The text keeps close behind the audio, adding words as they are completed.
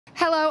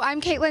Hello, I'm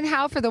Caitlin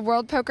Howe for the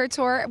World Poker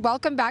Tour.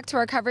 Welcome back to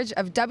our coverage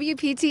of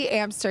WPT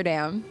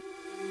Amsterdam.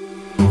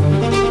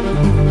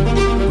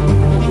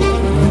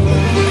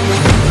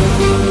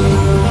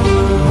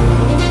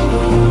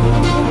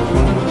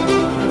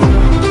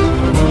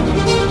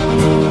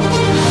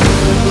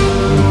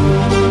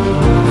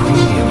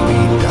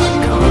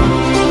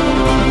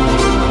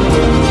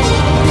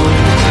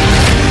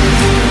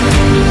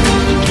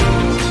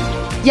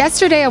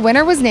 Yesterday, a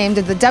winner was named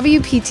at the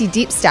WPT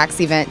Deep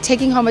Stacks event,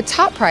 taking home a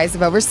top prize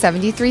of over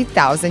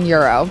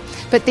 €73,000.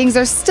 But things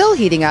are still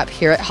heating up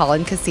here at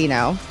Holland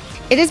Casino.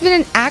 It has been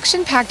an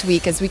action-packed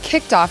week as we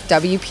kicked off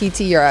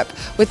WPT Europe,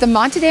 with the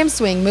Montedam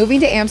swing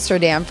moving to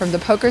Amsterdam from the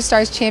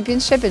PokerStars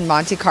Championship in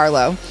Monte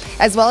Carlo,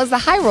 as well as the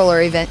High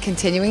Roller event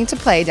continuing to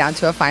play down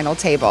to a final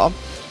table.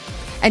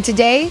 And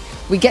today,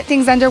 we get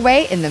things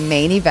underway in the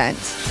main event.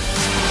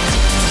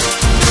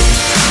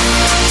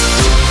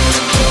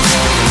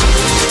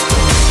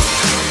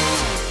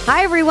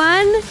 Hi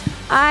everyone,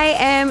 I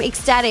am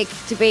ecstatic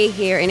to be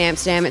here in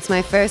Amsterdam. It's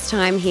my first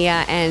time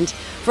here, and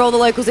for all the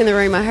locals in the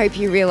room, I hope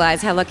you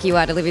realise how lucky you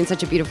are to live in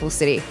such a beautiful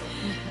city.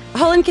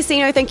 Holland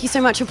Casino, thank you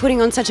so much for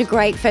putting on such a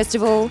great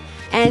festival,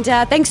 and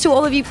thanks to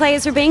all of you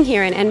players for being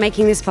here and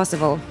making this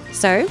possible.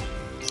 So,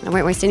 I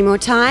won't waste any more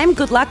time.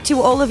 Good luck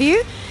to all of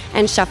you,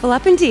 and shuffle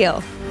up and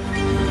deal.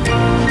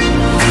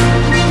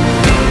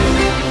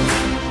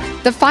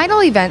 The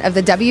final event of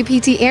the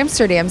WPT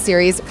Amsterdam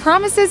series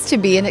promises to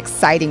be an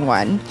exciting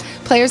one.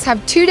 Players have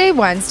 2-day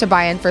ones to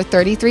buy in for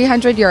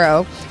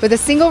 €3,300 with a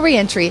single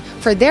re-entry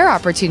for their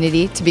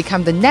opportunity to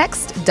become the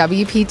next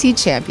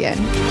WPT champion.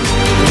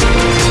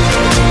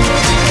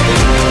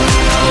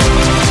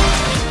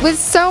 With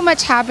so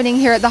much happening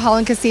here at the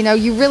Holland Casino,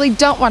 you really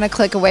don't want to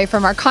click away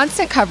from our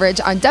constant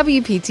coverage on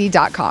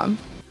WPT.com.